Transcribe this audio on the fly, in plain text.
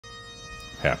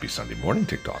Happy Sunday morning,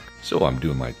 TikTok. So I'm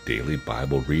doing my daily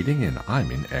Bible reading and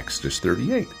I'm in Exodus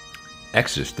 38.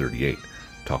 Exodus 38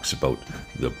 talks about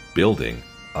the building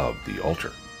of the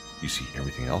altar. You see,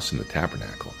 everything else in the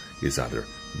tabernacle is either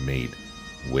made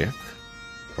with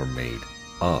or made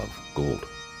of gold.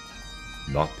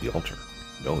 Not the altar.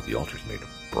 No, the altar is made of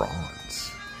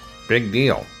bronze. Big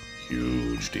deal.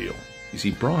 Huge deal. You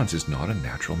see, bronze is not a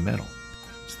natural metal.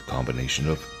 It's the combination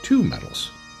of two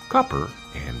metals, copper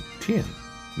and tin.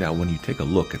 Now, when you take a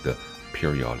look at the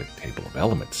periodic table of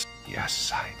elements, yes,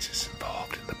 science is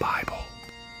involved in the Bible.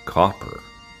 Copper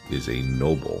is a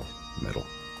noble metal,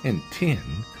 and tin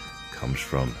comes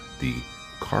from the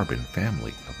carbon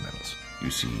family of metals. You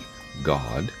see,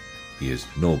 God is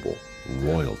noble,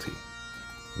 royalty.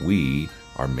 We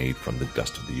are made from the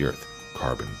dust of the earth,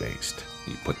 carbon-based.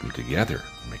 You put them together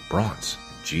and make bronze.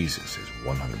 Jesus is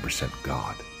 100%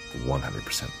 God,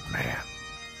 100% man.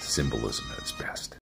 Symbolism at its best.